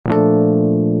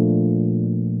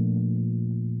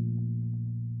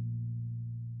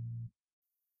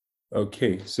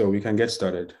Okay, so we can get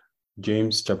started.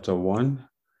 James chapter 1.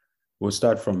 We'll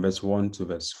start from verse 1 to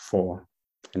verse 4.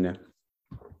 And then.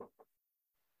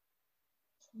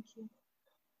 Thank you.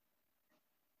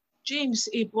 James,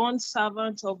 a bond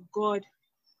servant of God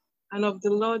and of the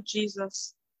Lord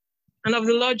Jesus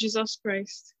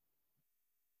Christ,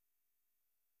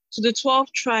 to the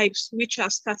 12 tribes which are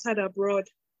scattered abroad,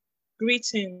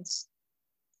 greetings.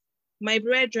 My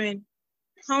brethren,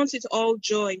 count it all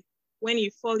joy when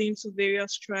you fall into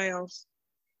various trials,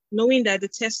 knowing that the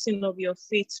testing of your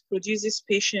faith produces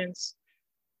patience.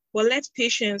 But let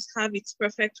patience have its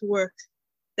perfect work,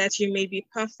 that you may be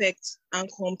perfect and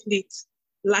complete,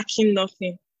 lacking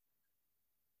nothing.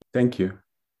 Thank you,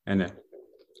 Anna.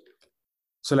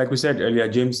 So like we said earlier,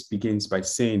 James begins by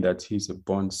saying that he's a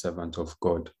bond servant of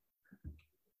God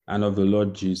and of the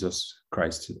Lord Jesus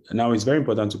Christ. Now, it's very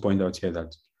important to point out here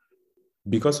that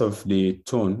because of the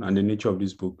tone and the nature of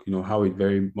this book, how it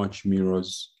very much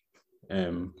mirrors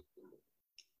the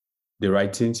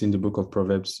writings in the book of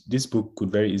Proverbs, this book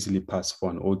could very easily pass for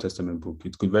an Old Testament book.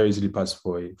 It could very easily pass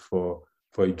for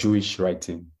a Jewish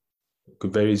writing. It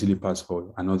could very easily pass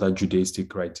for another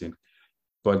Judaistic writing.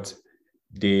 But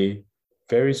the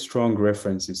very strong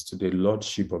references to the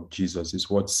Lordship of Jesus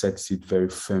is what sets it very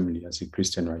firmly as a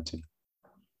Christian writing.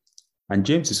 And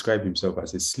James described himself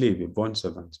as a slave, a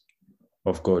bondservant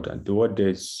of God. And the word there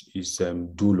is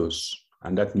doulos.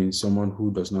 And that means someone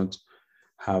who does not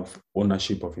have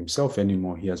ownership of himself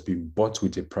anymore. He has been bought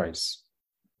with a price.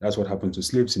 That's what happened to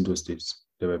slaves in those days.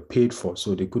 They were paid for,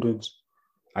 so they couldn't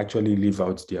actually live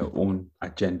out their own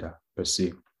agenda per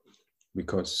se,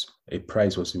 because a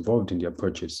price was involved in their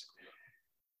purchase.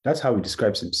 That's how he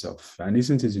describes himself. And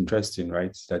isn't it interesting,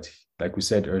 right? That, like we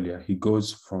said earlier, he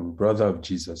goes from brother of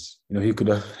Jesus. He could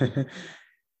have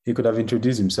he could have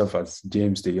introduced himself as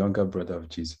James, the younger brother of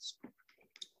Jesus.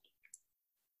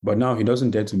 But now he doesn't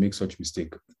dare to make such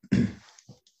mistake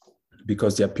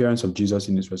because the appearance of Jesus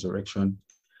in his resurrection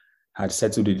had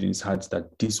settled it in his heart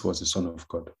that this was the Son of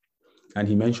God. And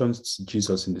he mentions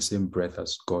Jesus in the same breath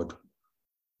as God,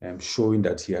 showing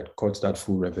that he had caught that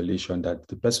full revelation that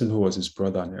the person who was his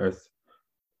brother on earth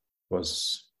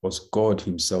was God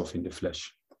himself in the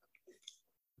flesh.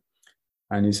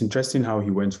 And it's interesting how he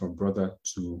went from brother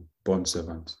to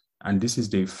bondservant. And this is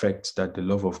the effect that the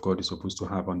love of God is supposed to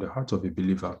have on the heart of a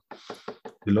believer.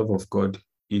 The love of God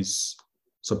is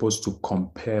supposed to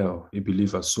compel a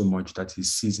believer so much that he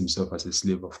sees himself as a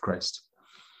slave of Christ.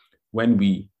 When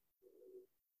we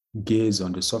gaze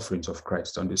on the sufferings of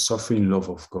Christ, on the suffering love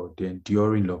of God, the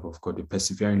enduring love of God, the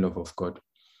persevering love of God,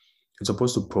 it's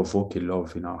supposed to provoke a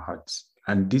love in our hearts.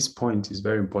 And this point is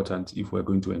very important if we're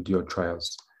going to endure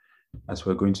trials, as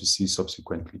we're going to see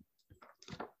subsequently.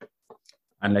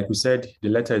 And like we said, the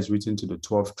letter is written to the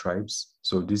 12 tribes.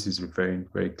 So this is referring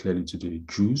very clearly to the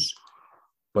Jews,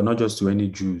 but not just to any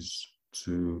Jews,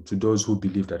 to those who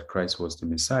believe that Christ was the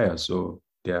Messiah. So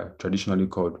they are traditionally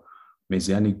called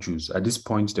Messianic Jews. At this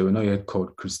point, they were not yet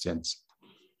called Christians,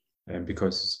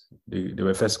 because they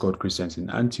were first called Christians in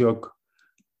Antioch,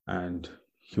 and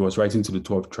he was writing to the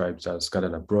 12 tribes that are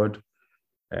scattered abroad.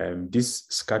 This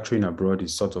scattering abroad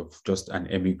is sort of just an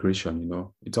emigration,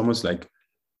 It's almost like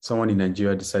someone in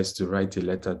Nigeria decides to write a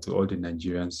letter to all the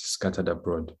Nigerians scattered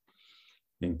abroad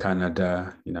in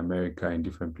Canada, in America, in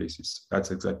different places. That's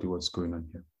exactly what's going on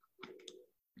here.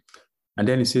 And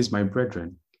then he says, my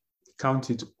brethren,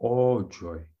 count it all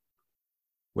joy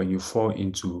when you fall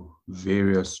into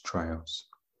various trials.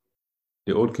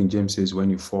 The Old King James says, when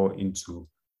you fall into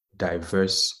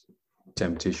diverse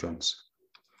temptations.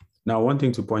 Now, one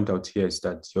thing to point out here is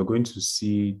that you're going to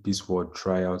see this word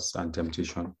trials and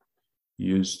temptation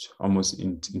used almost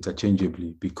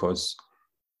interchangeably, because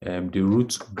the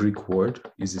root Greek word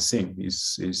is the same,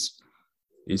 is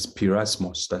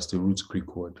pirasmos. That's the root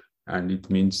Greek word. And it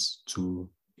means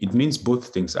both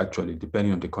things, actually,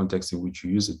 depending on the context in which you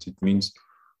use it. It means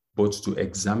both to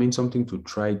examine something, to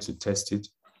try to test it,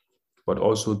 but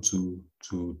also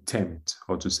to tempt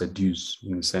or to seduce,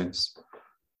 in a sense.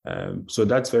 So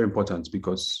that's very important,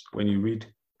 because when you read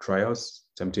trials,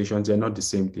 temptations, they're not the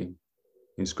same thing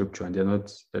in Scripture, and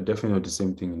they're definitely not the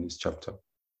same thing in this chapter.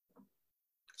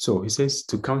 So he says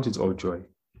to count it all joy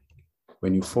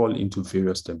when you fall into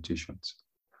various temptations.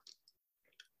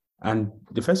 And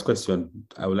the first question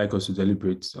I would like us to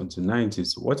deliberate on tonight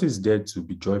is, what is there to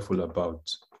be joyful about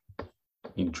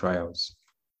in trials,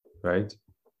 right?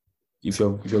 If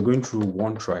you're going through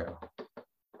one trial,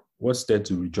 what's there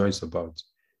to rejoice about?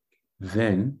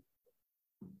 Then,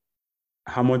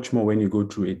 how much more when you go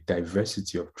through a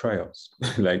diversity of trials?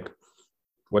 Like,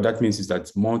 what that means is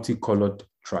that multicolored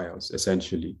trials,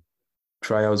 essentially,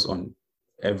 trials on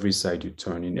every side you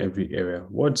turn, in every area.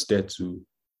 What's there to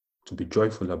be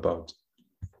joyful about?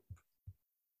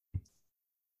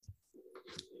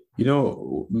 You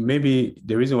know, maybe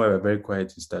the reason why we're very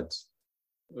quiet is that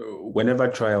whenever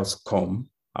trials come,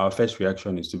 our first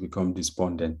reaction is to become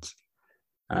despondent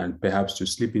and perhaps to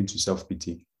slip into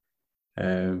self-pity,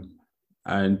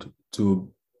 and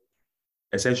to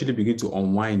essentially begin to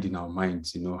unwind in our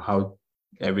minds, you know, how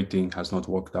everything has not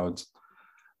worked out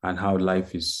and how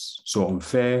life is so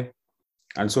unfair,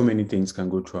 and so many things can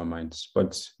go through our minds.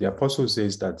 But the apostle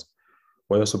says that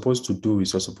what you're supposed to do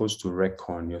is you're supposed to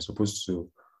reckon, you're supposed to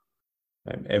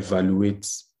evaluate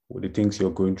the things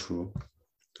you're going through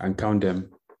and count them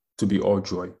to be all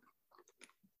joy.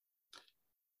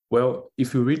 Well,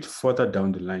 if you read further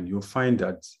down the line, you'll find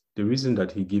that the reason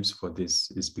that he gives for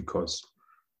this is because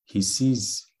he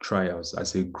sees trials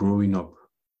as a growing up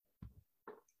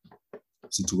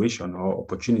situation or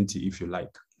opportunity, if you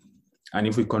like. And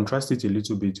if we contrast it a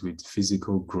little bit with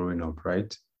physical growing up,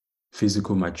 right?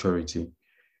 Physical maturity,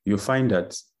 you'll find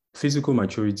that physical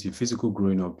maturity, physical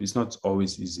growing up is not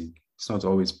always easy. It's not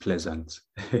always pleasant.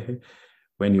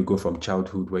 When you go from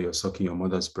childhood where you're sucking your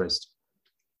mother's breast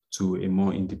to a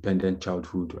more independent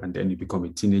childhood, and then you become a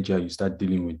teenager, you start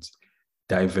dealing with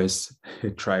diverse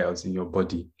trials in your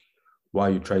body while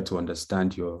you try to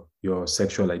understand your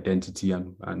sexual identity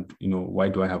and you know, why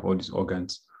do I have all these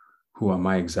organs? Who am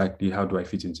I exactly? How do I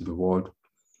fit into the world?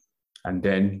 And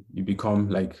then you become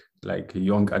like a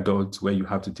young adult where you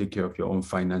have to take care of your own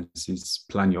finances,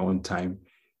 plan your own time,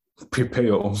 prepare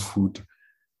your own food.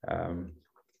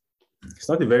 It's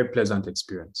not a very pleasant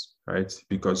experience, right?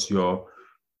 Because you're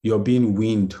being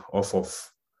weaned off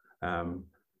of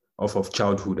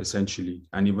childhood, essentially,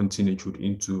 and even teenagehood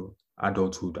into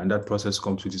adulthood. And that process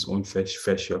comes with its own fair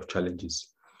share of challenges.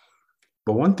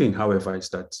 But one thing, however, is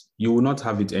that you will not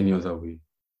have it any other way,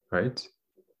 right?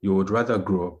 You would rather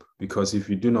grow up, because if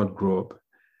you do not grow up,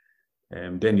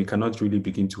 then you cannot really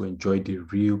begin to enjoy the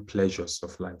real pleasures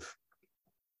of life.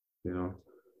 You know,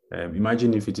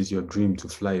 imagine if it is your dream to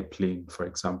fly a plane, for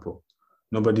example.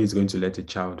 Nobody is going to let a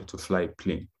child to fly a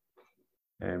plane.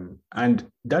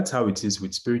 And that's how it is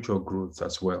with spiritual growth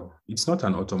as well. It's not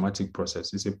an automatic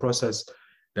process. It's a process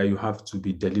that you have to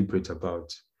be deliberate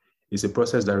about. It's a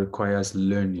process that requires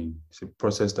learning. It's a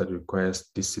process that requires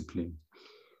discipline.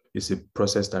 It's a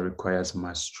process that requires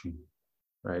mastery,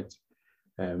 right?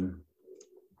 And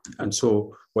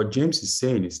so what James is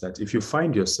saying is that if you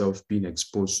find yourself being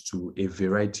exposed to a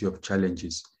variety of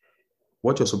challenges,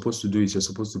 what you're supposed to do is you're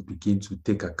supposed to begin to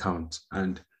take account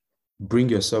and bring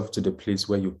yourself to the place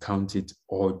where you count it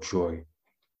all joy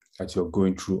that you're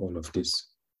going through all of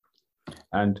this.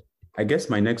 And I guess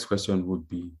my next question would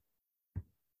be,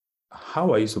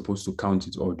 how are you supposed to count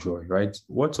it all joy, right?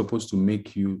 What's supposed to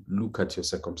make you look at your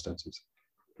circumstances,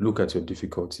 look at your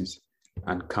difficulties,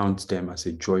 and count them as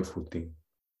a joyful thing?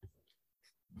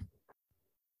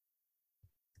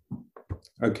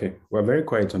 Okay, we're very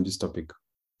quiet on this topic.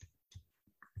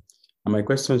 Are my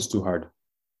questions too hard?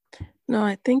 No,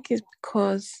 I think it's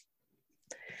because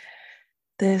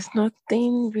there's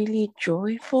nothing really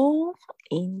joyful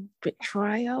in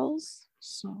betrayals.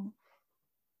 So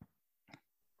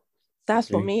that's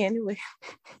for me anyway.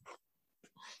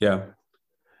 Yeah.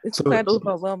 It's quite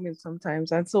overwhelming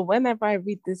sometimes. And so whenever I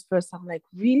read this verse, I'm like,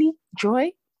 really?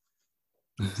 Joy?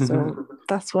 So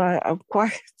that's why I'm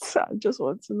quiet. I just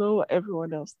want to know what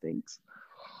everyone else thinks.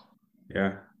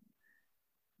 Yeah.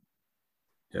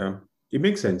 Yeah. It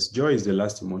makes sense. Joy is the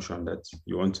last emotion that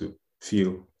you want to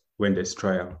feel when there's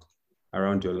trial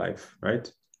around your life,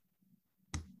 right?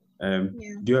 Yeah.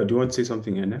 Do you want to say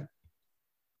something, Anna?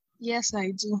 Yes,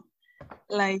 I do.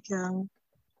 Like,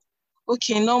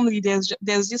 okay, normally there's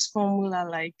this formula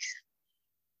like,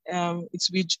 it's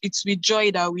with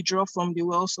joy that we draw from the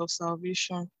wells of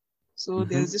salvation. So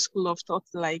there's this school of thought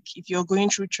like, if you're going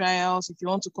through trials, if you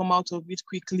want to come out of it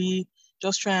quickly,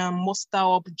 just try and muster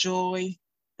up joy.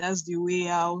 That's the way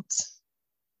out.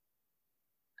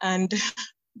 And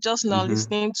just now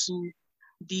listening to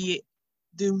the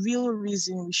real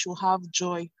reason we should have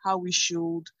joy, how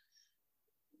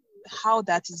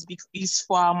that is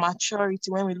for our maturity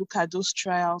when we look at those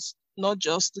trials, not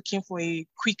just looking for a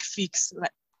quick fix, like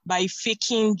by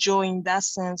faking joy in that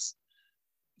sense,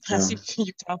 as if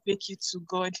you can fake it to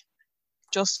God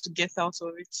just to get out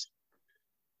of it.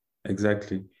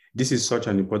 Exactly. This is such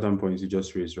an important point you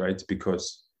just raised, right?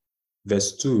 Because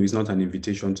verse 2 is not an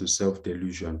invitation to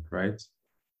self-delusion, right?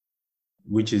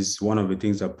 Which is one of the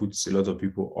things that puts a lot of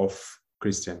people off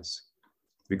Christians,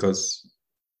 because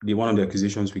one of the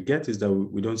accusations we get is that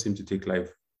we don't seem to take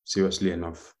life seriously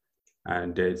enough.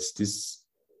 And there's this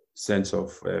sense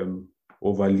of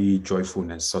overly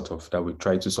joyfulness, sort of, that we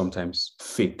try to sometimes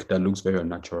fake, that looks very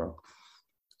unnatural.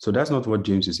 So that's not what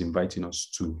James is inviting us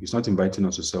to. He's not inviting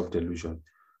us to self-delusion.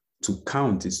 To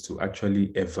count is to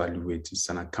actually evaluate. It's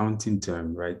an accounting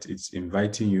term, right? It's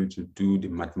inviting you to do the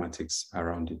mathematics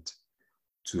around it,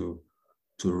 to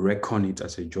reckon it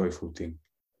as a joyful thing,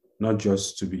 not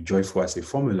just to be joyful as a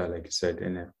formula, like you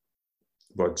said,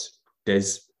 but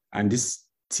and this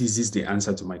teases the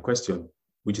answer to my question,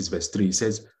 which is verse 3. It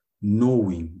says,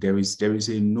 knowing, there is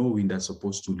a knowing that's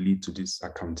supposed to lead to this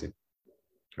accounting,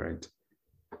 right?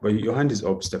 But your hand is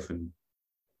up, Stephanie.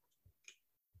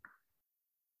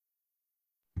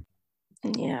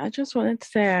 Yeah, I just wanted to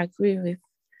say I agree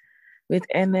with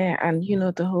Ene, and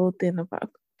the whole thing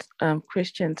about some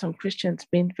Christians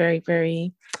being very,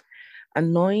 very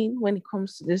annoying when it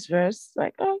comes to this verse.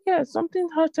 Like, oh yeah, something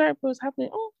terrible is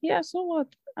happening. Oh yeah, so what?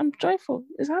 I'm joyful.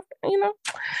 It's happening.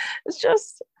 It's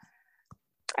just,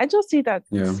 I just see that.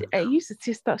 Yeah. I used to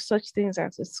see such things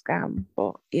as a scam,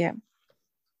 but yeah.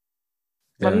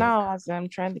 But now, as I'm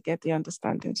trying to get the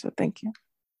understanding, so thank you.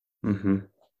 Mm-hmm.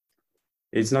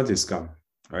 It's not a scam,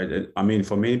 right? I mean,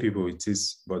 for many people it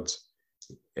is, but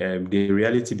the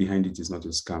reality behind it is not a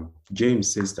scam.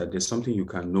 James says that there's something you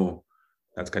can know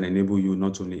that can enable you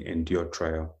not only endure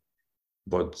trial,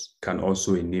 but can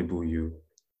also enable you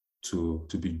to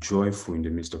be joyful in the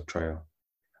midst of trial.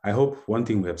 I hope one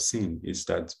thing we have seen is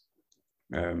that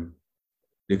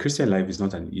the Christian life is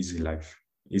not an easy life.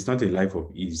 It's not a life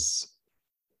of ease.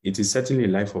 It is certainly a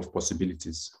life of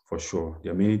possibilities, for sure.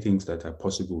 There are many things that are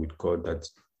possible with God that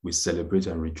we celebrate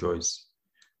and rejoice.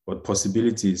 But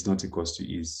possibility is not equal to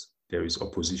ease. There is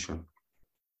opposition,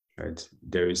 right?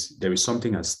 There is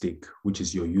something at stake, which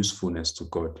is your usefulness to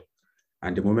God.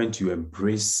 And the moment you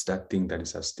embrace that thing that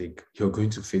is at stake, you're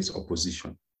going to face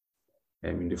opposition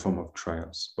in the form of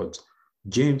trials. But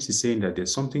James is saying that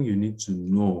there's something you need to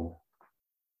know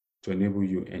to enable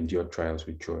you endure trials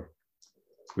with joy,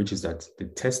 which is that the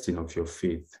testing of your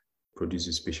faith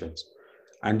produces patience.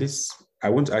 And this, I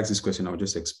won't ask this question, I'll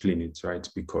just explain it, right?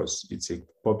 Because it's a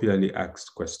popularly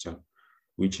asked question,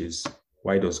 which is,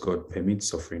 why does God permit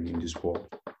suffering in this world?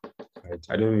 Right?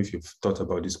 I don't know if you've thought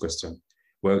about this question.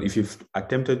 Well, if you've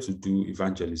attempted to do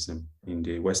evangelism in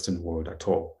the Western world at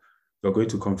all, you're going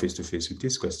to come face to face with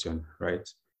this question, right?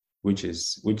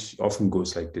 Which often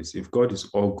goes like this: if God is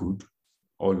all good,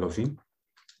 all loving,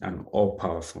 and all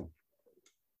powerful,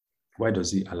 why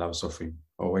does he allow suffering?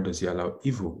 Or why does he allow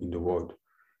evil in the world?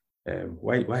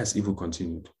 Why has evil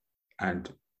continued?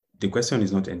 And the question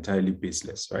is not entirely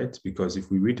baseless, right? Because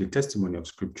if we read the testimony of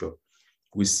Scripture,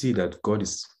 we see that God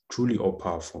is truly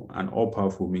all-powerful, and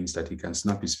all-powerful means that he can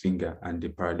snap his finger and the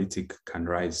paralytic can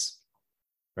rise,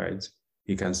 right?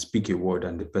 He can speak a word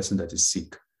and the person that is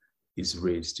sick is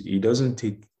raised. It doesn't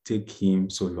take him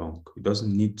so long. It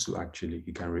doesn't need to actually.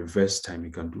 He can reverse time. He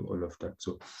can do all of that.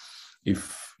 So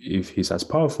if he's as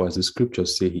powerful as the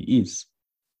Scriptures say he is,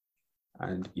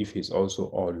 and if he's also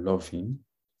all loving,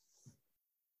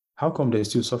 how come there's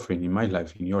still suffering in my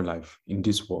life, in your life, in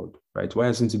this world, right? Why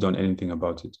hasn't he done anything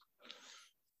about it?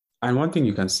 And one thing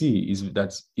you can see is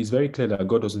that it's very clear that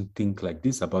God doesn't think like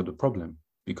this about the problem,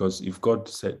 because if God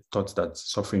thought that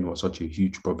suffering was such a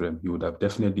huge problem, he would have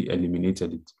definitely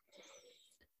eliminated it.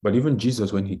 But even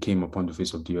Jesus, when he came upon the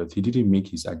face of the earth, he didn't make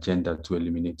his agenda to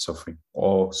eliminate suffering,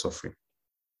 all suffering.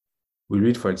 We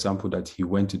read, for example, that he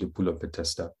went to the pool of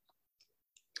Bethesda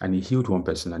and he healed one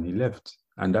person and he left.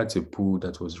 And that's a pool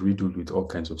that was riddled with all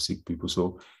kinds of sick people.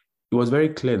 So it was very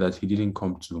clear that he didn't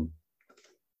come to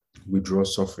withdraw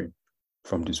suffering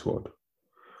from this world.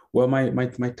 Well, my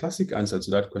classic answer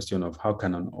to that question of how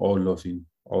can an all-loving,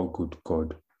 all-good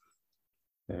God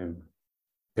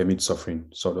permit suffering,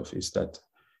 sort of, is that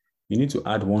you need to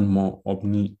add one more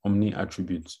omni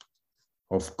attribute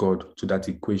of God to that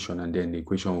equation, and then the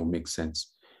equation will make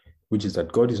sense, which is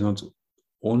that God is not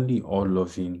only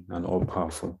all-loving and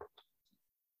all-powerful,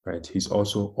 right? He's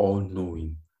also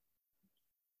all-knowing.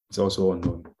 He's also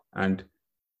all-knowing. And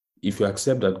if you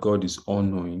accept that God is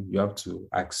all-knowing, you have to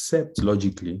accept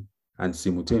logically and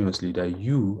simultaneously that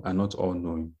you are not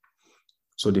all-knowing.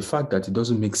 So the fact that it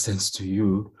doesn't make sense to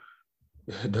you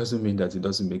doesn't mean that it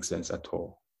doesn't make sense at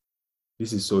all.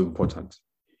 This is so important.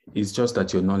 It's just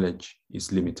that your knowledge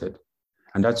is limited.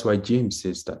 And that's why James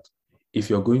says that if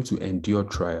you're going to endure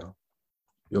trial,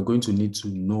 you're going to need to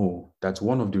know that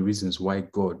one of the reasons why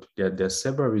God, there are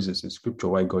several reasons in Scripture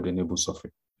why God enables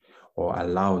suffering or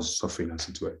allows suffering, as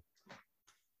it were.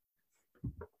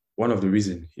 One of the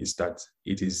reasons is that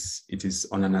it is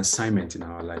on an assignment in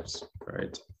our lives,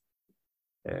 right?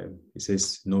 It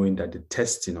says, knowing that the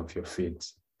testing of your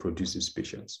faith produces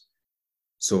patience.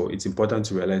 So it's important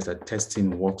to realize that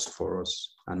testing works for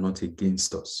us and not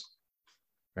against us.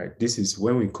 Right? This is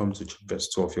when we come to verse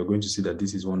 12, you're going to see that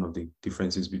this is one of the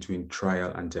differences between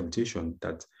trial and temptation,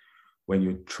 that when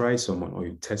you try someone or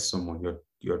you test someone,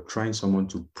 you're trying someone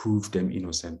to prove them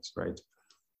innocent, right?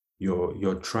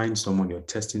 You're trying someone, you're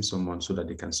testing someone so that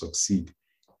they can succeed.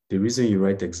 The reason you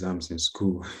write exams in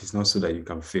school is not so that you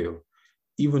can fail,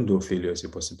 even though failure is a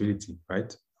possibility,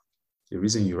 right? The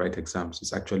reason you write exams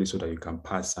is actually so that you can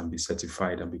pass and be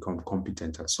certified and become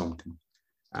competent at something.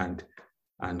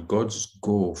 And God's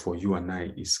goal for you and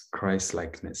I is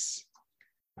Christ-likeness.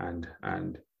 And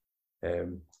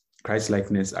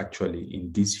Christ-likeness actually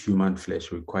in this human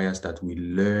flesh requires that we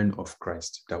learn of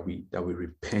Christ, that we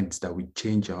repent, that we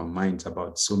change our minds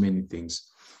about so many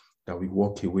things, that we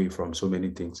walk away from so many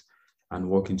things and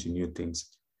walk into new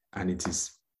things. And it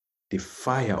is the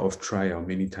fire of trial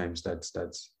many times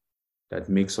that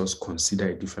makes us consider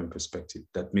a different perspective,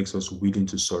 that makes us willing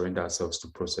to surrender ourselves to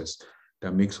process,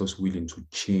 that makes us willing to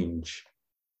change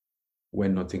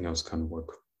when nothing else can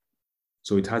work.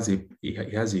 So it has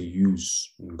a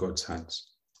use in God's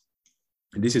hands.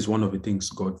 And this is one of the things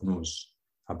God knows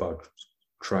about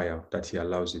trial, that he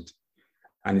allows it.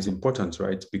 And it's important,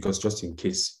 right? Because just in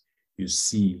case you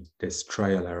see there's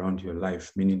trial around your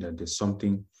life, meaning that there's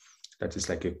something that is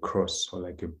like a cross or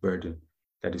like a burden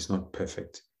that is not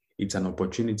perfect. It's an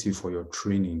opportunity for your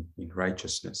training in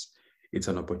righteousness. It's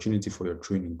an opportunity for your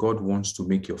training. God wants to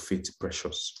make your faith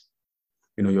precious.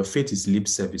 You know, your faith is lip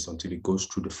service until it goes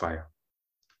through the fire.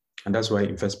 And that's why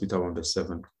in 1 Peter 1 verse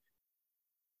 7,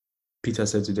 Peter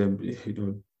said to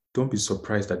them, don't be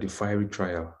surprised at the fiery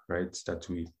trial, right? That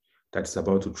is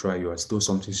about to try you as though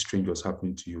something strange was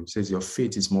happening to you. It says your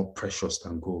faith is more precious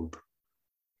than gold.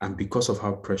 And because of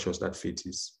how precious that faith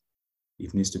is,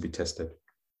 it needs to be tested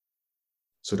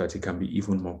so that it can be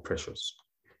even more precious.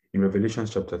 In Revelation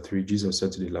chapter 3, Jesus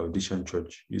said to the Laodicean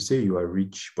church, you say you are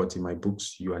rich, but in my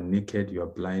books, you are naked, you are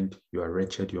blind, you are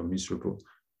wretched, you are miserable.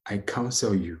 I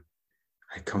counsel you,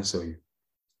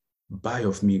 buy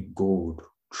of me gold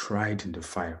tried in the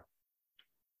fire,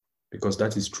 because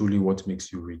that is truly what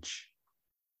makes you rich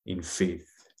in faith.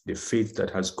 The faith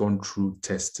that has gone through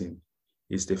testing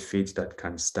is the faith that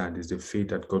can stand, is the faith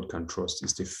that God can trust,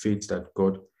 is the faith that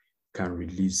God can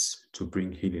release to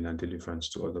bring healing and deliverance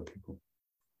to other people.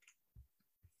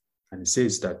 And it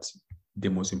says that the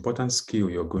most important skill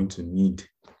you're going to need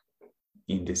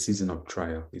in the season of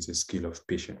trial is a skill of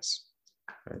patience,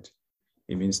 right?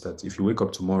 It means that if you wake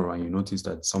up tomorrow and you notice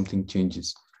that something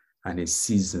changes and a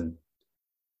season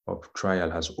of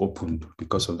trial has opened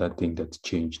because of that thing that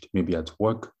changed, maybe at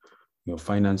work, in your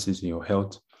finances, in your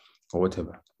health, or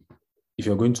whatever. If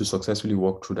you're going to successfully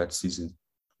walk through that season,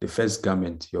 the first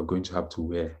garment you're going to have to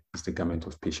wear is the garment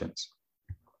of patience,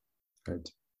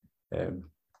 right?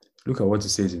 Look at what it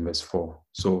says in verse 4.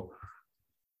 So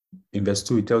in verse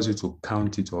 2, it tells you to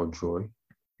count it all joy.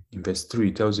 In verse 3,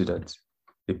 it tells you that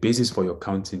the basis for your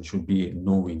counting should be a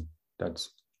knowing that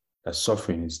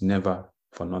suffering is never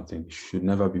for nothing. It should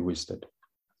never be wasted.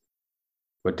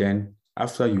 But then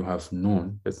after you have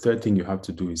known, the third thing you have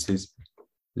to do, it says,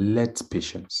 let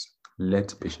patience,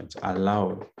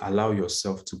 allow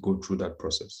yourself to go through that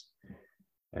process.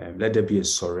 Let there be a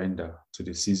surrender to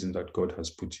the season that God has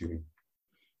put you in.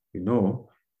 You know,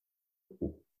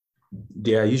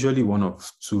 there are usually one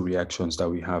of two reactions that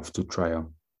we have to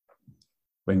trial.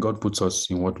 When God puts us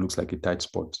in what looks like a tight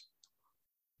spot,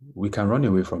 we can run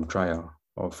away from trial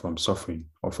or from suffering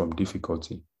or from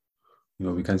difficulty. You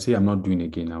know, we can say, I'm not doing it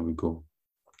again, and we go.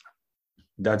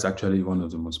 That's actually one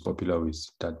of the most popular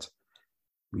ways that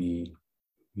we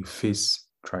face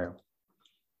trial.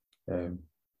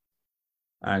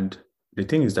 And the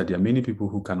thing is that there are many people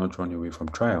who cannot run away from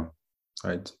trial,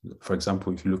 right? For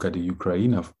example, if you look at the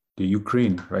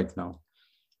Ukraine right now,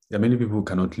 there are many people who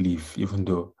cannot leave, even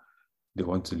though they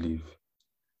want to leave.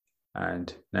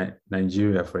 And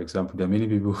Nigeria, for example, there are many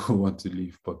people who want to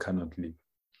leave but cannot leave.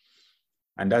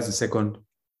 And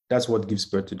that's what gives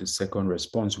birth to the second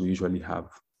response we usually have,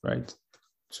 right,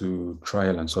 to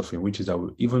trial and suffering, which is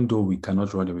that even though we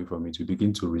cannot run away from it, we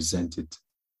begin to resent it.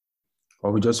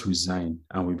 Or we just resign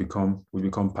and we become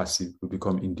passive, we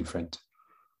become indifferent.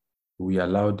 We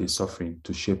allow the suffering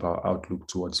to shape our outlook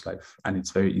towards life. And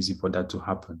it's very easy for that to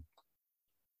happen.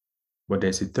 But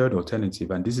there's a third alternative,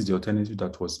 and this is the alternative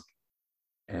that was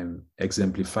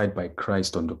exemplified by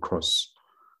Christ on the cross.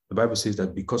 The Bible says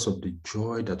that because of the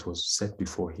joy that was set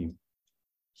before him,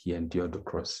 he endured the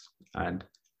cross. And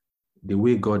the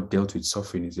way God dealt with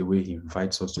suffering is the way he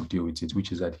invites us to deal with it,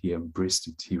 which is that he embraced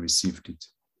it, he received it.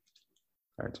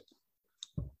 Right?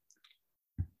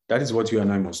 that is what you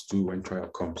and I must do when trial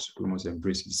comes. We must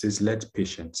embrace it. It says, let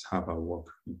patience have a work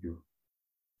in you.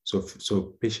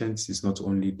 So patience is not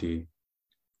only the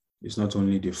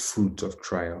fruit of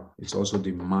trial, it's also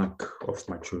the mark of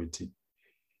maturity.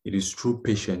 It is through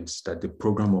patience that the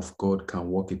program of God can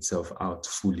work itself out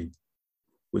fully.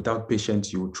 Without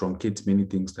patience, you will truncate many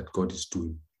things that God is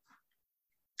doing.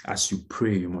 As you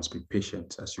pray, you must be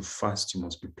patient. As you fast, you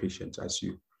must be patient. As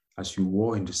you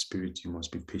war in the spirit, you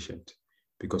must be patient,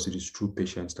 because it is through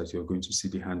patience that you're going to see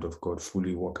the hand of God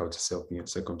fully work out itself in your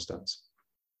circumstance.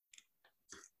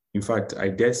 In fact, I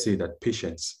dare say that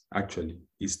patience actually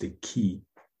is the key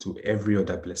to every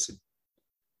other blessing,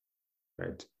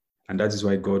 right? And that is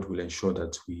why God will ensure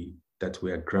that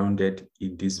we are grounded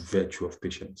in this virtue of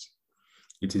patience.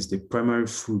 It is the primary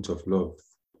fruit of love.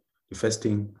 The first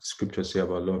thing scriptures say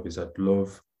about love is that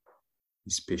love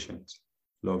is patient.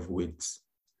 Love waits.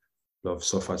 Love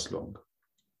suffers long.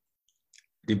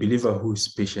 The believer who is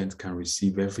patient can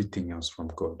receive everything else from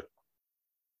God.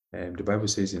 The Bible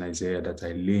says in Isaiah that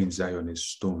I lay in Zion a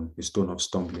stone of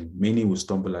stumbling. Many will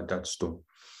stumble at that stone,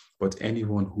 but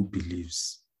anyone who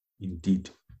believes indeed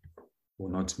will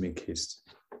not make haste.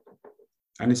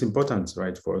 And it's important,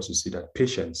 right, for us to see that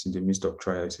patience in the midst of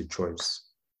trial is a choice.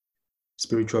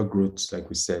 Spiritual growth, like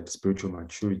we said, spiritual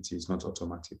maturity is not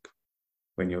automatic.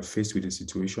 When you're faced with a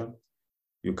situation,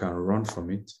 you can run from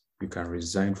it, you can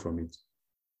resign from it,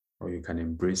 or you can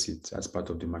embrace it as part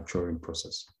of the maturing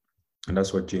process. And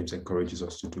that's what James encourages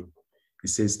us to do. He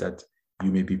says that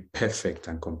you may be perfect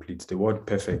and complete. The word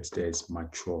perfect there is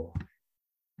mature.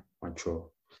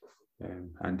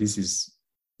 And this is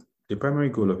the primary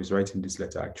goal of his writing this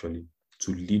letter, actually,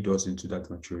 to lead us into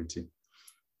that maturity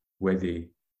where the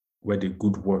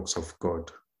good works of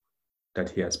God that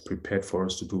he has prepared for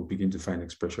us to do begin to find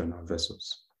expression in our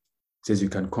vessels. It says you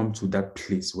can come to that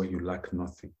place where you lack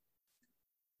nothing,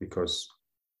 because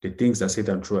the things that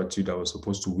Satan threw at you that was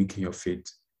supposed to weaken your faith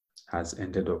has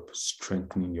ended up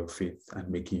strengthening your faith and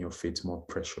making your faith more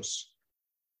precious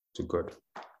to God.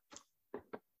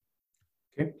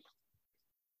 Okay.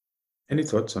 Any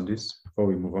thoughts on this before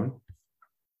we move on?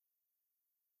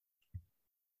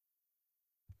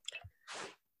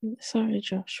 Sorry,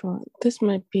 Joshua. This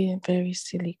might be a very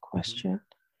silly question.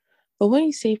 But when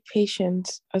you say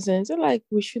patience, as in, is it like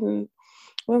we shouldn't,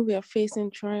 when we are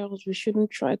facing trials, we shouldn't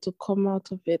try to come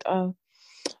out of it?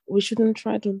 We shouldn't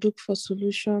try to look for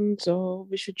solutions, or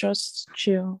we should just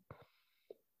chill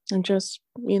and just,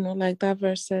 like that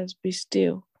verse says, be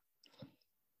still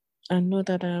and know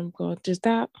that I am God. Is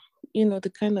that,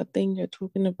 the kind of thing you're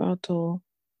talking about? Or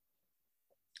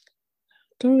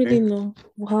don't really know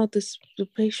how the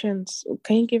patience,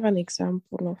 can you give an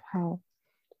example of how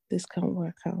this can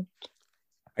work out?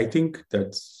 I think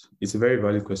that it's a very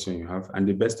valid question you have. And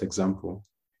the best example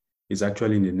is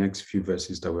actually in the next few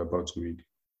verses that we're about to read.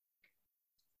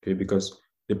 Okay, because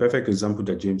the perfect example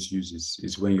that James uses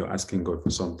is when you're asking God for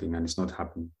something and it's not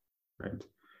happening, right?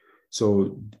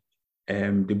 So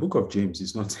the book of James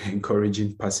is not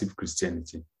encouraging passive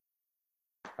Christianity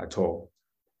at all.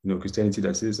 Christianity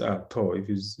that says,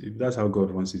 if that's how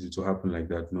God wants it to happen like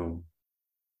that, no.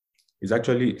 It's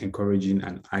actually encouraging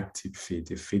an active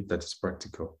faith, a faith that is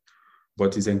practical.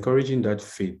 But it's encouraging that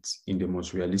faith in the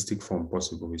most realistic form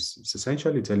possible. It's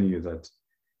essentially telling you that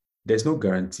there's no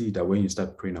guarantee that when you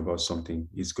start praying about something,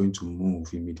 it's going to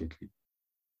move immediately,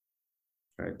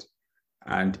 right?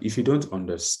 And if you don't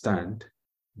understand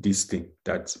this thing,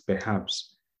 that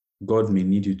perhaps God may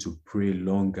need you to pray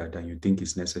longer than you think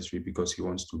is necessary because he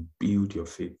wants to build your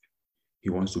faith.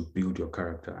 He wants to build your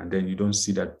character. And then you don't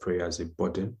see that prayer as a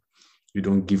burden. You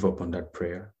don't give up on that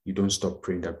prayer. You don't stop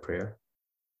praying that prayer,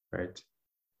 right?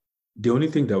 The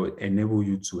only thing that will enable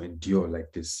you to endure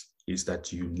like this is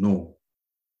that you know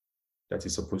that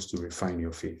it's supposed to refine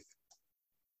your faith.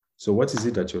 So what is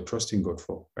it that you're trusting God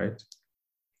for, right?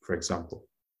 For example,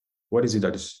 what is it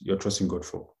that you're trusting God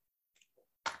for?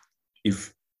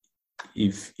 If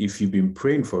you've been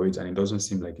praying for it and it doesn't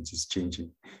seem like it is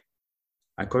changing,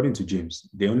 according to James,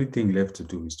 the only thing left to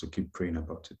do is to keep praying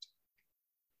about it.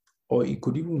 Or it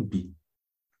could even be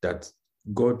that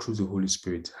God, through the Holy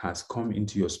Spirit, has come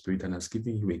into your spirit and has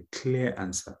given you a clear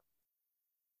answer.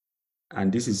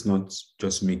 And this is not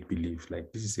just make-believe,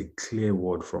 like this is a clear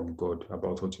word from God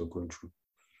about what you're going through.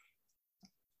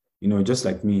 Just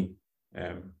like me,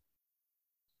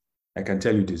 I can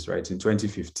tell you this, right? In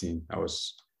 2015,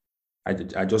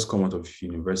 I just come out of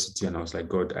university and I was like,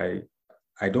 God,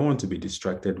 I don't want to be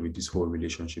distracted with this whole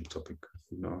relationship topic,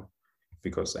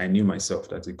 because I knew myself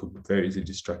that it could very easily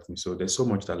distract me. So there's so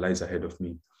much that lies ahead of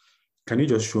me. Can you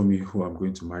just show me who I'm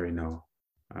going to marry now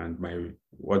and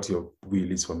what your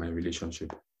will is for my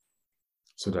relationship?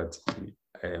 so that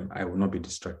I will not be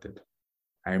distracted.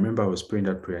 I remember I was praying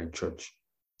that prayer in church,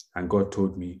 and God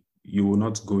told me, you will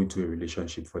not go into a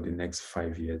relationship for the next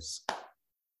 5 years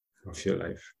of your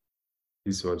life.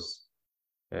 This was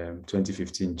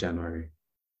 2015 January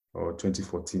or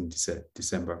 2014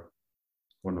 December,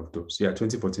 one of those. Yeah,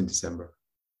 2014 December.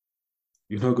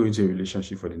 You're not going into a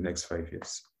relationship for the next 5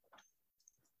 years.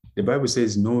 The Bible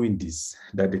says, knowing this,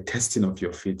 that the testing of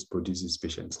your faith produces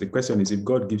patience. The question is, if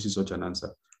God gives you such an answer,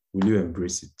 will you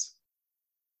embrace it?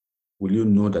 Will you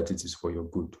know that it is for your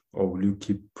good? Or will you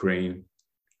keep praying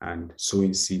and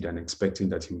sowing seed and expecting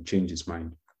that he will change his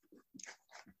mind?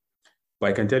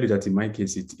 But I can tell you that in my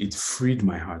case, it freed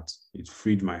my heart. It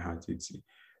freed my heart.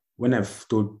 When I've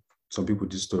told some people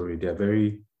this story, they are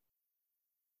very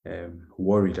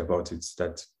worried about it,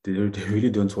 that they really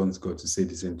don't want God to say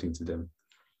the same thing to them.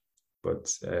 But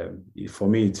for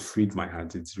me, it freed my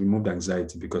heart. It removed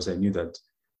anxiety because I knew that,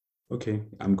 okay,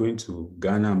 I'm going to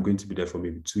Ghana. I'm going to be there for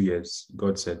maybe 2 years.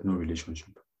 God said no relationship.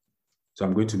 So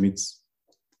I'm going to meet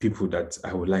people that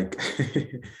I would like.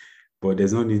 But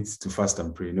there's no need to fast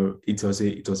and pray. No, it was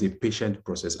a patient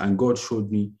process. And God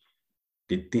showed me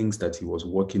the things that he was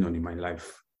working on in my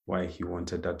life, why he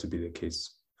wanted that to be the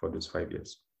case for those 5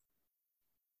 years.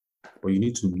 But you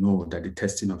need to know that the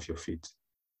testing of your faith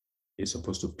is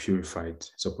supposed to purify it,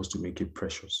 it's supposed to make it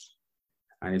precious.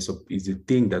 And it's the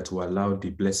thing that will allow the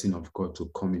blessing of God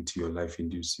to come into your life in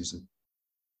due season.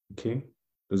 Okay?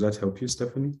 Does that help you,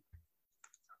 Stephanie?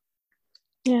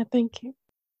 Yeah, thank you.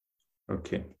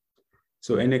 Okay.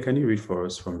 So, Ene, can you read for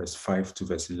us from verse 5 to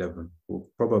verse 11? We'll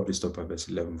probably stop at verse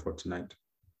 11 for tonight.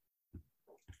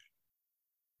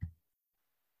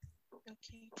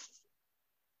 Okay.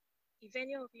 If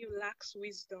any of you lacks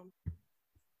wisdom,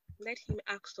 let him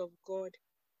ask of God,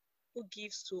 who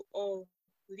gives to all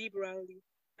liberally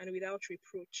and without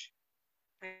reproach,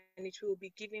 and it will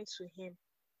be given to him.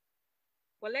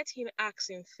 But let him ask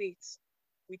in faith,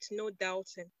 with no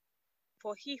doubting.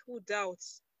 For he who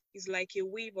doubts is like a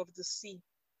wave of the sea,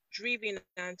 driven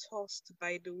and tossed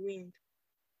by the wind.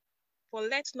 For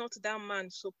let not that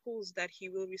man suppose that he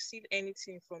will receive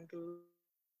anything from the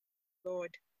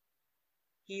Lord.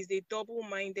 He is a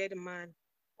double-minded man,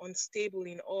 unstable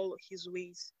in all his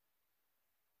ways.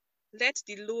 Let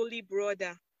the lowly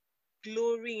brother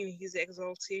glory in his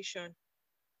exaltation,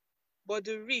 but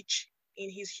the rich in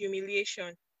his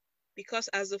humiliation, because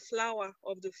as the flower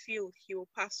of the field he will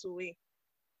pass away.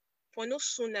 For no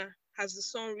sooner has the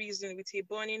sun risen with a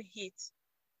burning heat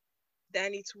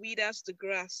than it withers the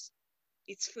grass,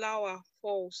 its flower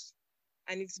falls,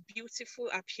 and its beautiful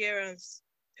appearance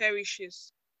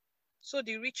perishes. So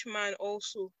the rich man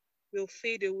also will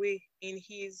fade away in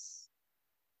his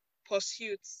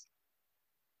pursuits.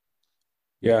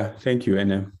 Yeah, thank you,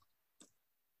 Ene.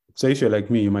 So if you're like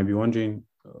me, you might be wondering,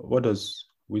 what does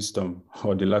wisdom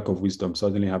or the lack of wisdom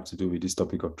suddenly have to do with this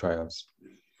topic of trials?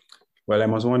 Well, I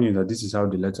must warn you that this is how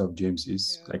the letter of James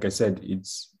is. Yeah. Like I said,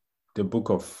 it's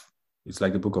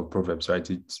like the book of Proverbs, right?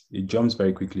 It jumps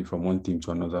very quickly from one theme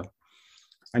to another.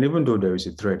 And even though there is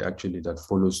a thread actually that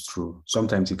follows through,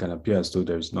 sometimes it can appear as though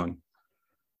there is none.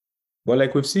 But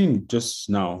like we've seen just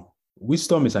now,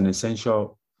 wisdom is an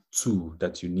essential tool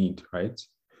that you need, right?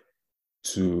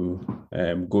 To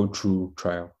go through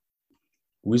trial.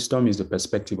 Wisdom is the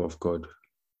perspective of God.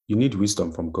 You need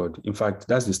wisdom from God. In fact,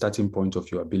 that's the starting point of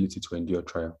your ability to endure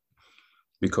trial,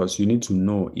 because you need to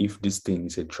know if this thing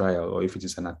is a trial or if it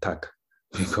is an attack.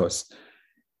 Because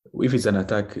if it's an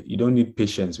attack, you don't need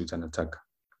patience with an attack.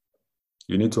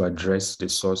 You need to address the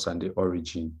source and the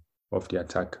origin of the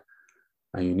attack,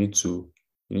 and you need to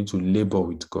labor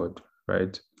with God,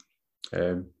 right?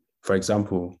 For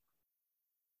example,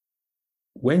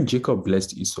 when Jacob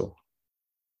blessed Esau,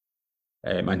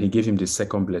 and he gave him the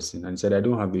second blessing and said, I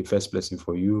don't have a first blessing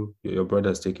for you, your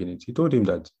brother's taking it. He told him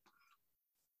that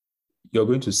you're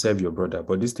going to serve your brother,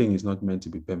 but this thing is not meant to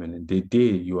be permanent. The day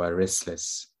you are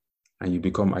restless and you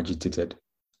become agitated,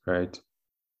 right?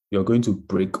 You're going to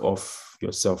break off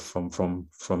yourself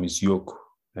from his yoke.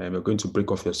 You're going to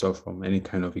break off yourself from any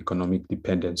kind of economic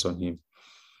dependence on him.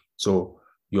 So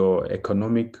your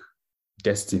economic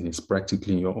destiny is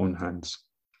practically in your own hands.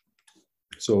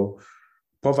 So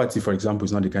poverty, for example,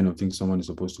 is not the kind of thing someone is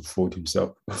supposed to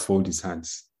fold his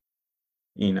hands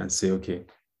in and say, okay,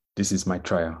 this is my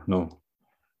trial. No.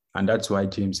 And that's why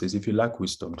James says, if you lack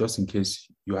wisdom, just in case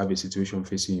you have a situation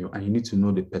facing you and you need to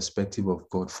know the perspective of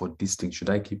God for this thing, should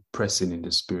I keep pressing in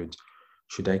the spirit?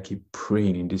 Should I keep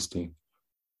praying in this thing?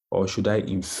 Or should I,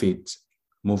 in faith,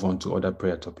 move on to other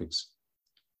prayer topics?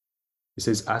 He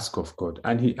says, ask of God.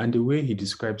 And the way he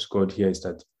describes God here is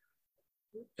that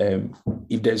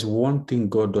If there's one thing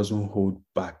God doesn't hold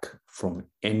back from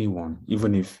anyone,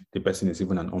 even if the person is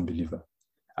even an unbeliever,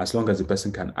 as long as the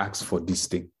person can ask for this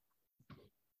thing,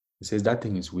 he says that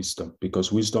thing is wisdom,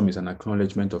 because wisdom is an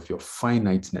acknowledgement of your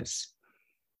finiteness.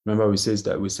 Remember, we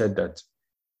said that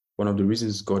one of the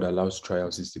reasons God allows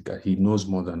trials is that he knows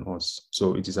more than us.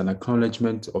 So it is an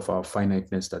acknowledgement of our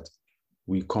finiteness that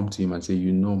we come to him and say,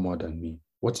 you know more than me.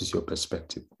 What is your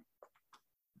perspective?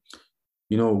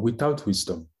 Without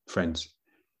wisdom, friends,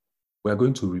 we are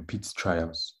going to repeat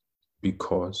trials,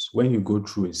 because when you go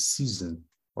through a season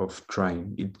of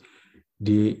trying,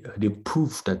 the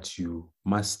proof that you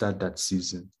mastered that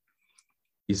season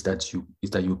is that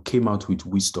you came out with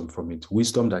wisdom from it.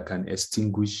 Wisdom that can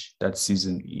extinguish that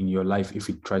season in your life if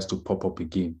it tries to pop up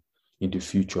again in the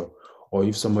future, or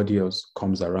if somebody else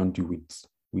comes around you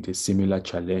with a similar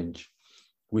challenge.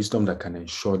 Wisdom that can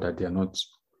ensure that they are not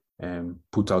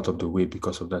put out of the way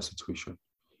because of that situation.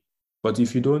 But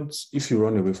if you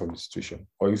run away from the situation,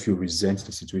 or if you resent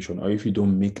the situation, or if you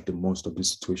don't make the most of the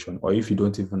situation, or if you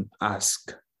don't even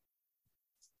ask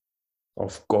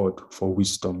of God for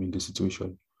wisdom in the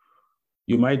situation,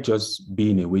 you might just be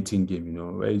in a waiting game,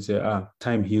 where you say,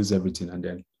 time heals everything, and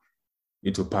then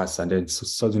it will pass. And then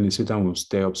suddenly Satan will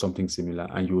stir up something similar,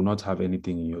 and you will not have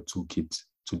anything in your toolkit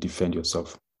to defend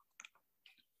yourself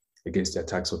against the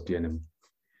attacks of the enemy.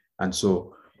 And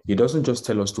so he doesn't just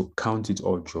tell us to count it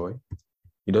all joy.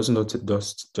 He doesn't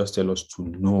just tell us to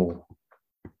know,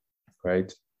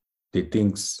 right, the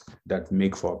things that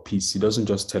make for peace. He doesn't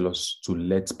just tell us to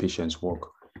let patience work.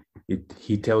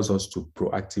 He tells us to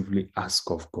proactively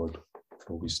ask of God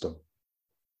for wisdom,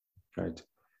 right?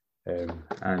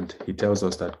 And he tells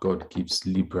us that God gives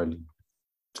liberally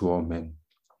to all men.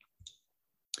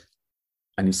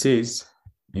 And he says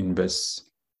in verse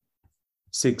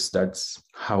 6 that,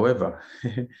 however,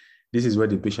 this is where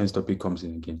the patience topic comes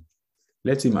in again.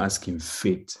 Let him ask in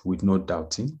faith with no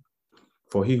doubting,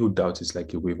 for he who doubts is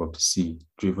like a wave of the sea,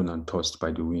 driven and tossed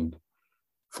by the wind.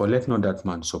 For let not that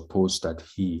man suppose that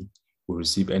he will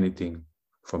receive anything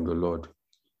from the Lord.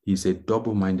 He is a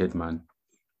double-minded man,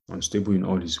 unstable in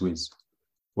all his ways.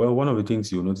 Well, one of the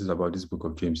things you'll notice about this book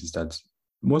of James is that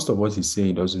most of what he's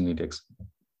saying doesn't need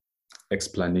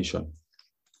explanation,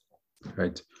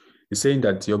 right? He's saying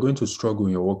that you're going to struggle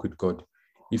in your walk with God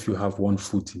if you have one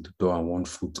foot in the door and one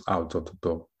foot out of the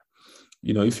door.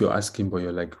 If you're asking, but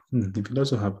you're like, if it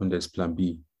doesn't happen, there's plan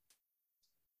B,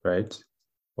 right?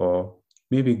 Or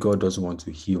maybe God doesn't want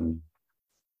to heal me.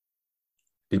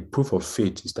 The proof of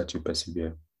faith is that you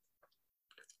persevere.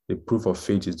 The proof of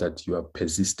faith is that you are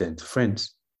persistent.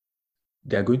 Friends,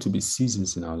 there are going to be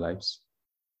seasons in our lives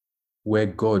where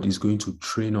God is going to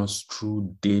train us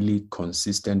through daily,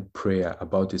 consistent prayer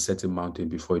about a certain mountain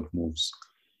before it moves.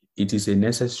 It is a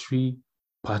necessary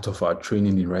part of our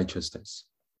training in righteousness,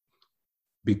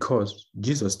 because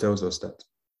Jesus tells us that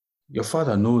your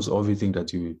Father knows everything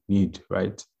that you need,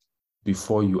 right,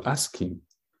 before you ask him.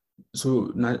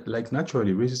 So,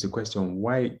 naturally raises the question,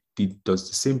 why does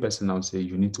the same person now say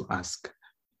you need to ask?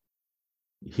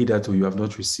 Hitherto you have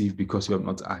not received because you have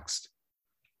not asked.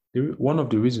 One of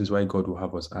the reasons why God will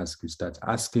have us ask is that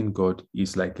asking God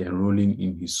is like enrolling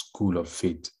in his school of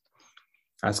faith.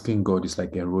 Asking God is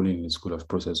like enrolling in the school of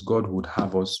process. God would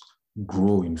have us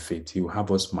grow in faith. He will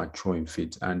have us mature in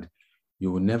faith. And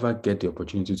you will never get the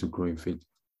opportunity to grow in faith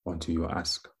until you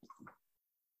ask.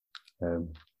 And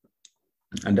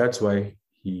that's why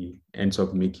he ends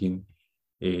up making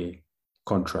a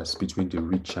contrast between the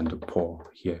rich and the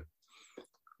poor here.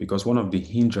 Because one of the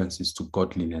hindrances to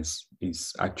godliness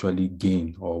is actually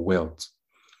gain or wealth.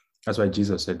 That's why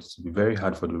Jesus said it would be very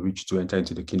hard for the rich to enter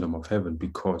into the kingdom of heaven,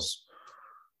 because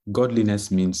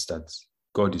godliness means that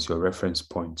God is your reference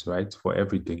point, right, for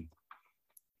everything.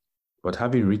 But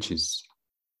having riches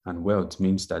and wealth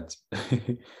means that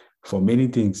for many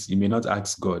things, you may not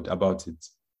ask God about it.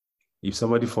 If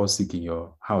somebody falls sick in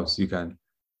your house, you can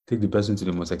take the person to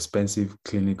the most expensive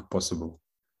clinic possible.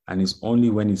 And it's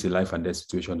only when it's a life and death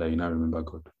situation that you now remember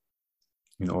God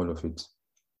in all of it.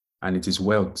 And it is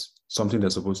wealth, something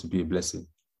that's supposed to be a blessing,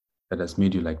 that has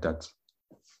made you like that,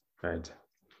 right?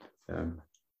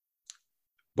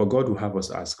 But God will have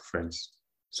us ask, friends,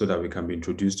 so that we can be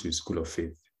introduced to his school of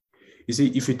faith. You see,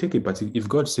 if you take if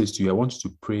God says to you, I want you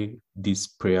to pray this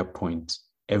prayer point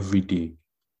every day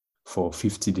for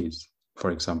 50 days,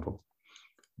 for example,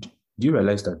 do you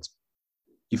realize that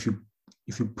if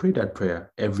you pray that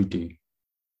prayer every day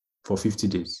for 50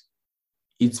 days,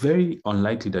 it's very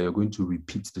unlikely that you're going to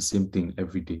repeat the same thing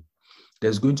every day.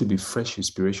 There's going to be fresh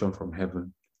inspiration from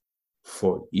heaven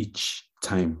for each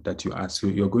time that you ask.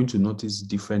 You're going to notice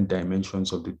different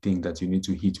dimensions of the thing that you need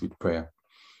to hit with prayer.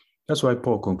 That's why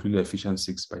Paul concluded Ephesians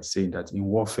 6 by saying that in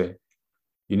warfare,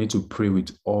 you need to pray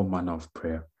with all manner of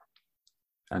prayer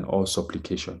and all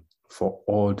supplication for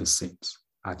all the saints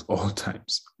at all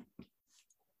times.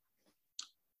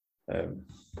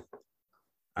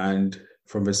 And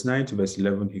from verse 9 to verse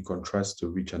 11, he contrasts the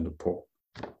rich and the poor.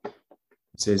 It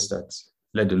says that,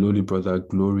 let the lowly brother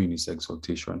glory in his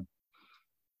exaltation,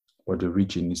 or the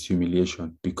rich in his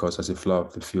humiliation, because as a flower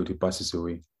of the field, he passes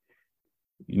away.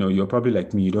 You know, you're probably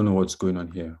like me, you don't know what's going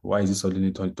on here. Why is he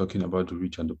suddenly talking about the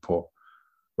rich and the poor?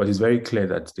 But it's very clear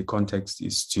that the context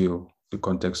is still the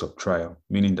context of trial,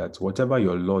 meaning that whatever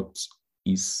your lot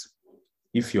is,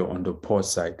 if you're on the poor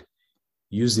side,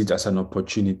 use it as an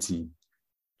opportunity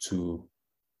to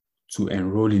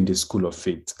enroll in the school of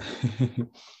faith.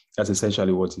 That's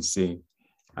essentially what he's saying.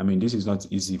 I mean, this is not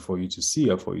easy for you to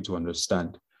see or for you to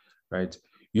understand, right?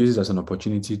 Use it as an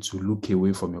opportunity to look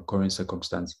away from your current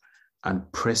circumstance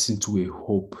and press into a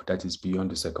hope that is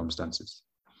beyond the circumstances.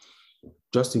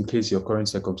 Just in case your current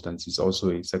circumstance is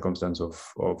also a circumstance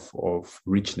of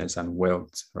richness and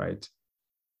wealth, right?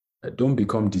 Don't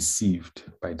become deceived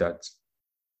by that,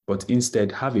 but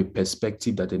instead have a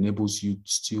perspective that enables you to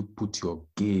still put your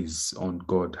gaze on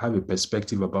God. Have a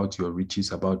perspective about your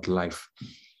riches, about life,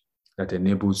 that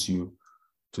enables you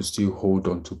to still hold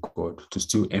on to God, to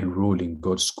still enroll in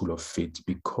God's school of faith,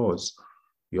 because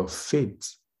your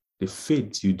faith, the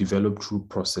faith you develop through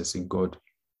process in God,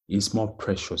 is more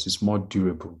precious, it's more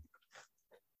durable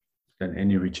than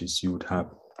any riches you would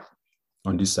have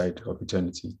on this side of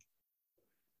eternity.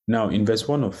 Now, in verse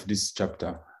 1 of this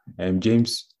chapter,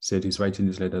 James said he's writing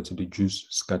this letter to the Jews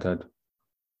scattered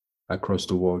across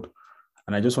the world.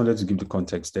 And I just wanted to give the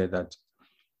context there that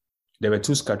there were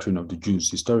two scattering of the Jews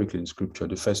historically in scripture.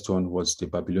 The first one was the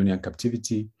Babylonian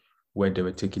captivity, where they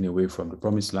were taken away from the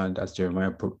promised land, as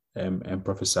Jeremiah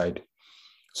prophesied,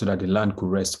 so that the land could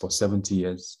rest for 70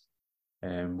 years,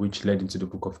 which led into the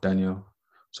book of Daniel.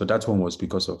 So that one was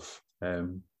because of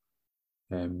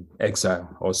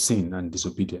exile or sin and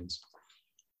disobedience.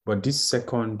 But this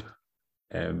second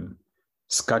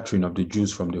scattering of the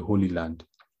Jews from the Holy Land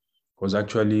was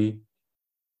actually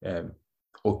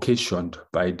occasioned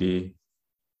by the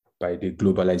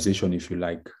globalization, if you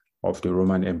like, of the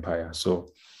Roman Empire. So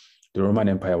the Roman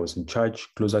Empire was in charge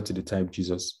closer to the time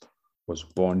Jesus was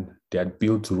born. They had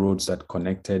built roads that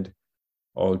connected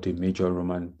all the major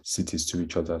Roman cities to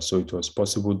each other. So it was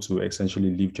possible to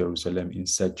essentially leave Jerusalem in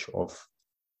search of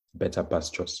better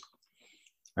pastures.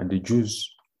 And the Jews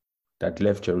that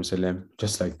left Jerusalem,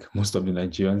 just like most of the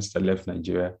Nigerians that left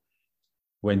Nigeria,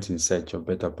 went in search of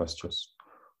better pastures.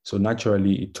 So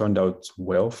naturally, it turned out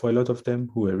well for a lot of them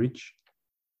who were rich.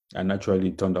 And naturally,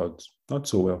 it turned out not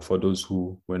so well for those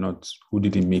who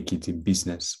didn't make it in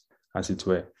business, as it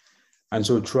were. And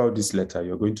so throughout this letter,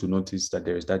 you're going to notice that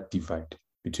there is that divide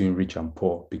between rich and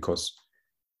poor, because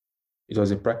it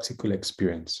was a practical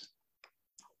experience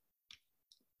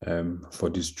for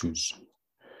these Jews.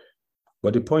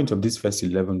 But the point of these first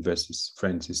 11 verses,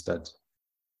 friends, is that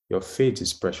your faith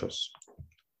is precious.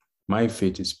 My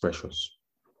faith is precious.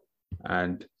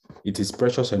 And it is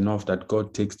precious enough that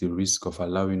God takes the risk of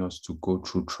allowing us to go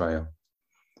through trial,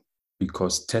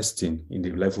 because testing in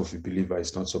the life of a believer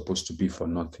is not supposed to be for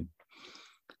nothing.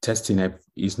 Testing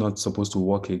is not supposed to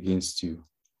work against you.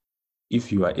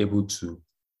 If you are able to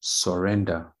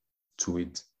surrender to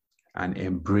it and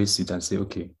embrace it and say,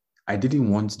 okay, I didn't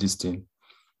want this thing,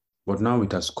 but now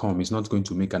it has come. It's not going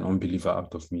to make an unbeliever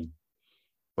out of me,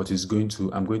 but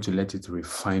I'm going to let it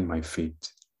refine my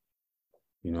faith.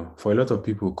 You know, for a lot of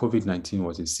people, COVID-19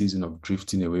 was a season of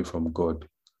drifting away from God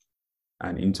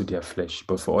and into their flesh.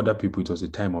 But for other people, it was a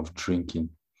time of drinking.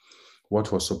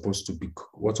 What was supposed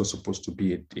to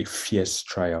be a fierce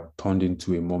trial turned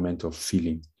into a moment of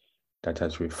feeling that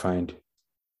has refined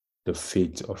the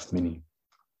faith of many.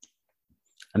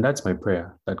 And that's my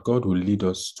prayer, that God will lead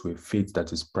us to a faith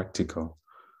that is practical,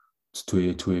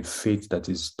 to a faith that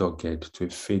is dogged, to a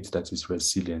faith that is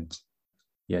resilient.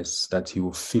 Yes, that he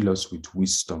will fill us with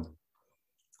wisdom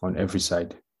on every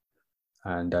side,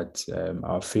 and that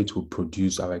our faith will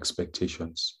produce our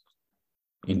expectations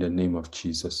in the name of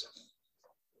Jesus.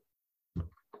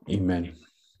 Amen.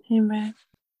 Amen.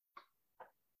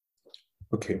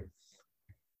 Okay.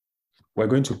 We're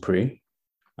going to pray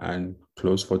and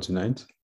close for tonight.